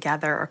apart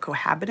together or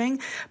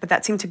cohabiting, but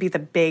that seemed to be the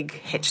big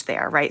hitch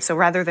there, right? So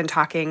rather than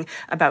talking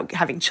about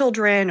having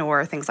children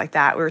or things like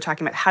that, we were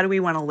talking about how do we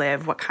want to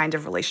live? What kind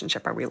of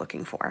relationship are we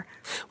looking for?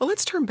 Well,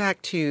 let's turn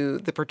back to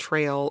the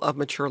portrayal of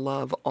mature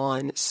love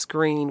on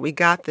screen. We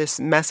got this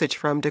message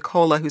from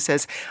Decola who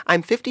says,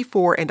 I'm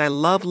 54 and I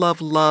love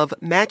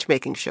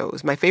matchmaking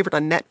shows. My favorite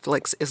on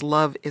Netflix is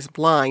Love is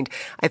Blind.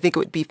 I think it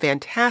would be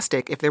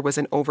fantastic if there was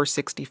an over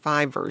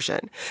 65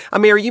 version.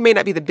 Mary, you may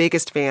not be the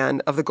biggest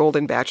fan of The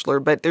Golden Bachelor,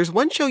 but there's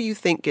one show you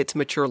think gets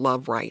mature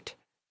love right.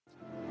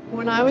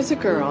 When I was a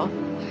girl,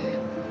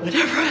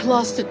 whenever I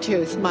lost a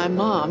tooth, my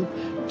mom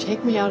would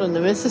take me out on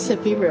the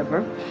Mississippi River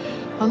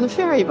on the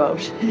ferry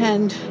boat.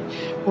 And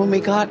when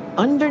we got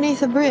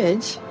underneath a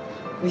bridge,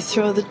 we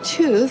throw the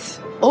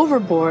tooth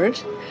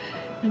overboard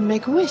and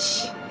make a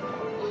wish.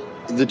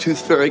 The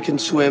Tooth Fairy can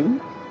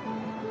swim?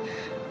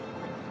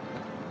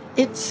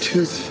 It's...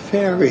 Tooth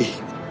Fairy.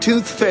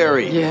 Tooth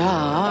Fairy.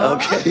 Yeah.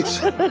 Okay.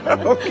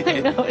 Okay.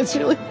 I know, it's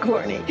really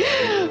corny.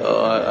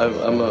 Oh,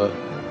 I'm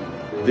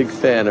a big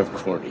fan of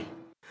corny.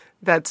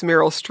 That's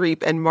Meryl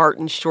Streep and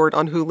Martin Short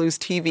on Hulu's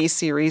TV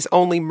series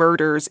Only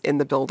Murders in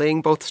the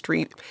Building. Both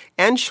Streep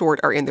and Short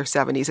are in their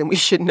 70s, and we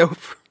should know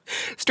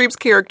Streep's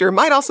character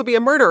might also be a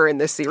murderer in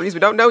this series. We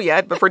don't know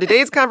yet, but for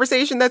today's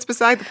conversation, that's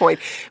beside the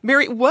point.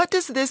 Mary, what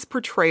does this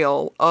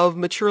portrayal of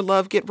mature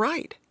love get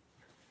right?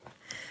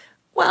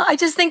 Well, I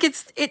just think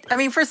I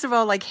mean, first of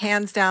all, like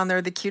hands down,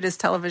 they're the cutest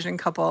television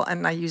couple.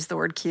 And I use the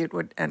word cute,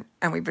 and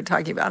we've been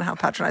talking about how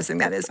patronizing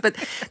that is. But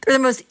they're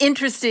the most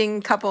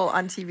interesting couple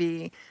on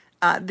TV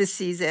this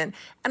season.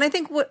 And I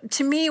think what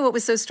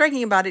was so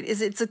striking about it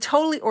is it's a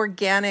totally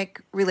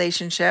organic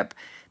relationship.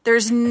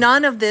 There's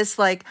none of this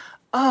like,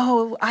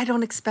 oh, I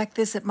don't expect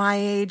this at my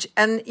age.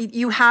 And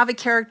you have a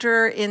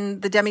character in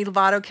the Demi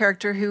Lovato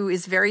character who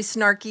is very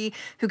snarky,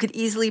 who could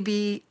easily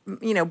be,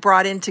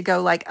 brought in to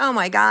go like, oh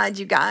my God,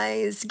 you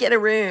guys, get a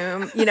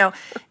room,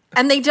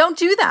 And they don't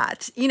do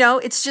that.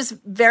 It's just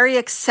very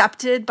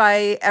accepted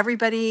by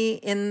everybody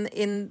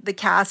in the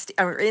cast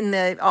or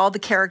all the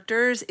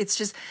characters. It's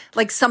just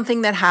like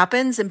something that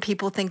happens, and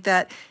people think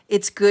that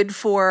it's good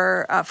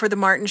for the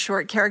Martin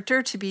Short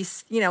character to be,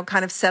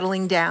 kind of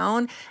settling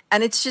down.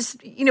 And it's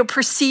just,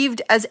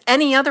 perceived as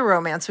any other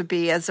romance would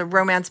be, as a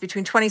romance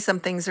between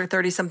 20-somethings or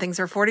 30-somethings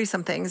or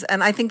 40-somethings.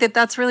 And I think that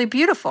that's really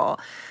beautiful.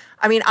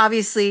 I mean,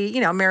 obviously,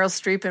 Meryl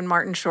Streep and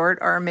Martin Short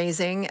are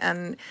amazing,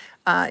 and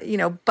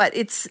but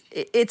it's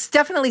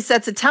definitely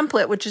sets a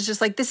template, which is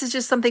just like, this is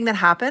just something that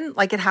happened,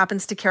 like it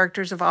happens to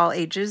characters of all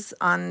ages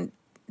on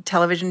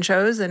television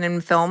shows and in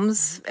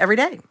films every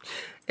day.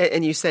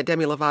 And you said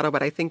Demi Lovato,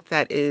 but I think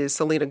that is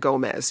Selena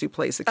Gomez who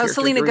plays the character. Oh,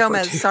 Selena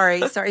Gomez.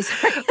 Sorry.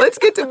 Let's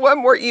get to one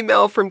more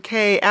email from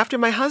Kay. After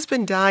my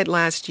husband died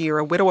last year,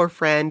 a widower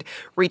friend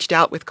reached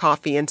out with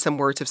coffee and some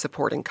words of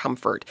support and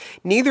comfort.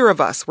 Neither of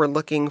us were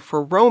looking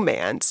for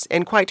romance,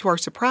 and quite to our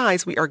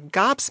surprise, we are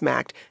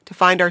gobsmacked to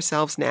find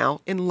ourselves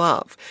now in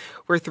love.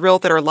 We're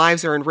thrilled that our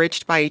lives are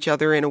enriched by each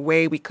other in a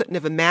way we couldn't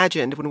have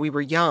imagined when we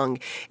were young.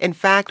 In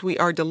fact, we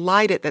are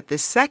delighted that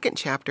this second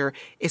chapter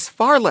is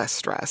far less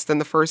stress than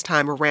the first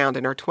time around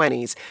in our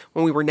 20s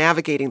when we were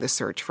navigating the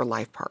search for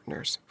life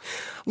partners.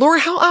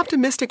 Laura, how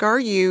optimistic are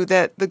you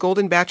that The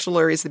Golden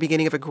Bachelor is the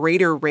beginning of a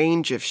greater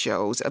range of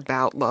shows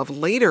about love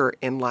later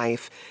in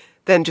life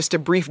than just a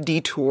brief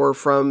detour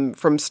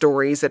from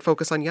stories that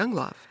focus on young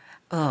love?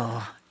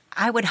 Oh,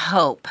 I would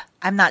hope.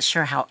 I'm not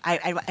sure how.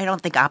 I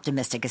don't think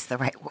optimistic is the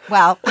right.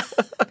 Well,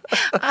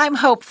 I'm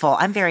hopeful.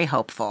 I'm very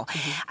hopeful.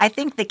 Mm-hmm. I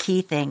think the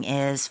key thing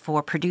is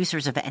for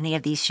producers of any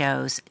of these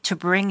shows to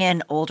bring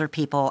in older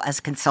people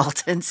as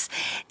consultants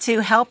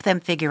to help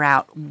them figure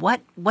out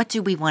what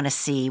do we want to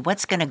see,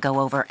 what's going to go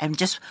over, and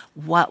just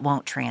what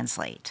won't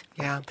translate.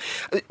 Yeah.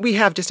 We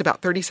have just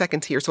about 30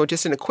 seconds here. So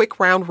just in a quick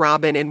round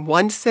robin in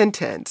one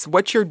sentence,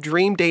 what's your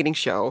dream dating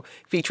show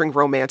featuring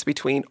romance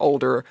between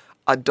older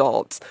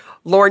adults?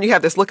 Lauren, you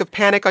have this look of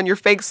panic on your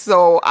face,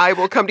 so I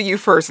will come to you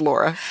first,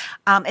 Laura.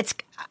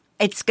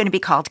 It's going to be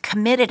called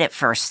Committed at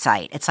First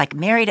Sight. It's like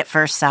Married at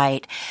First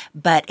Sight,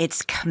 but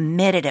it's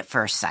Committed at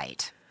First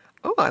Sight.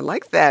 Oh, I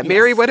like that. Yes.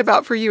 Mary, what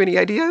about for you? Any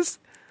ideas?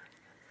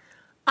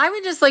 I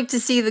would just like to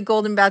see the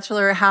Golden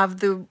Bachelor have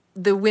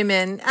the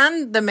women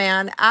and the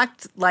man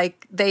act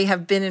like they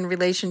have been in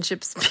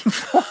relationships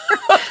before.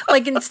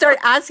 Like, and start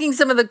asking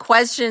some of the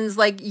questions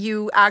like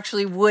you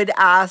actually would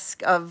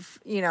ask of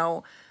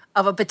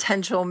a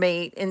potential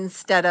mate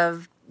instead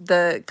of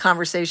the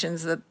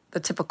conversations that the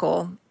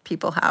typical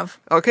people have.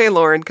 Okay,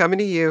 Lauren, coming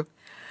to you.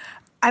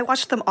 I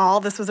watched them all.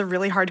 This was a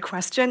really hard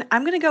question.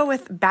 I'm going to go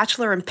with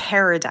Bachelor in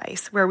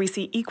Paradise, where we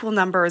see equal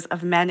numbers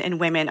of men and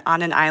women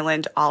on an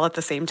island all at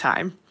the same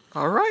time.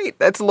 All right.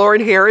 That's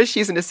Lauren Harris.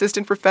 She's an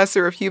assistant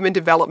professor of human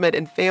development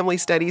and family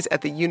studies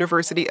at the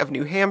University of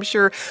New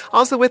Hampshire.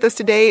 Also with us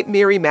today,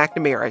 Mary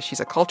McNamara. She's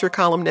a culture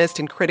columnist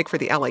and critic for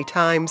the LA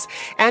Times.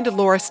 And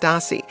Laura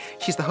Stassi.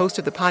 She's the host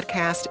of the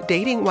podcast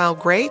Dating While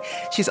Gray.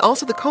 She's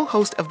also the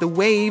co-host of The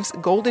Waves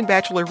Golden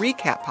Bachelor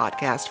Recap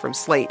podcast from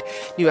Slate.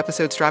 New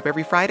episodes drop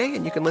every Friday,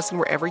 and you can listen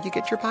wherever you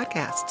get your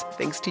podcasts.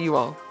 Thanks to you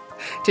all.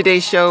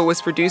 Today's show was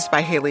produced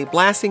by Haley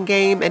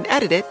Blassingame and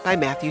edited by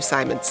Matthew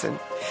Simonson.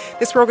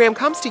 This program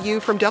comes to you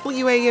from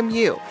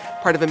WAMU,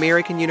 part of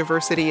American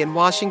University in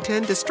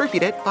Washington,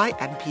 distributed by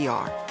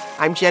NPR.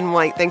 I'm Jen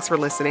White. Thanks for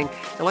listening,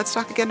 and let's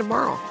talk again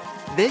tomorrow.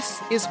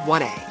 This is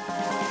 1A.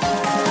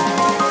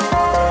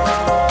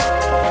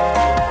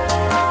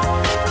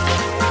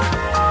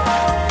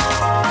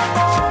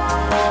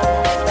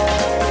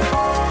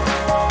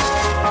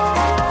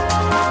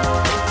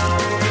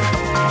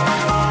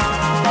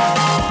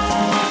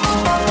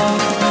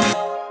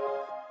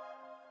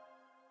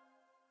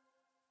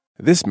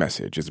 This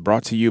message is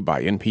brought to you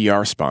by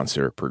NPR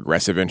sponsor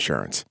Progressive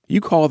Insurance.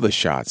 You call the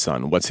shots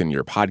on what's in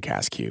your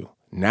podcast queue.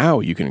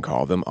 Now you can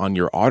call them on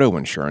your auto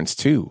insurance,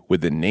 too,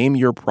 with the Name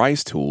Your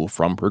Price tool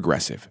from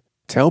Progressive.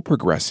 Tell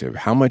Progressive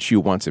how much you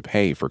want to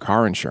pay for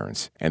car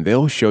insurance, and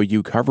they'll show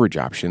you coverage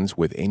options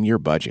within your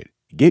budget.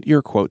 Get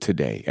your quote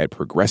today at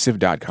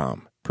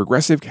Progressive.com.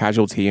 Progressive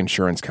Casualty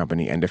Insurance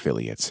Company and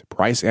Affiliates.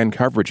 Price and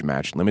coverage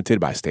match limited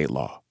by state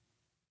law.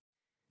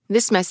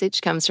 This message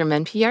comes from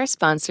NPR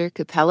sponsor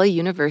Capella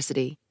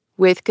University.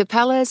 With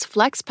Capella's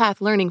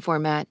FlexPath learning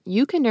format,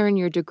 you can earn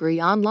your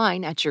degree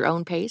online at your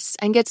own pace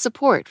and get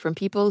support from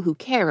people who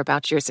care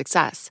about your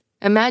success.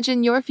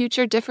 Imagine your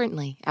future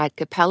differently at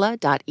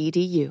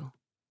capella.edu.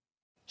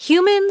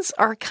 Humans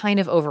are kind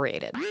of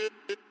overrated.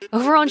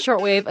 Over on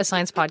Shortwave, a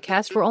science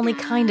podcast, we're only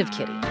kind of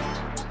kidding.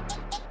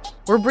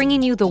 We're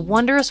bringing you the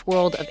wondrous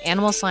world of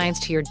animal science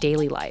to your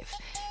daily life.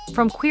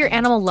 From queer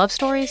animal love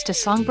stories to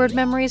songbird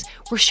memories,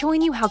 we're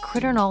showing you how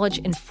critter knowledge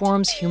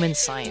informs human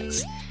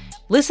science.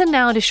 Listen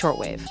now to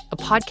Shortwave, a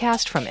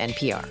podcast from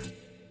NPR.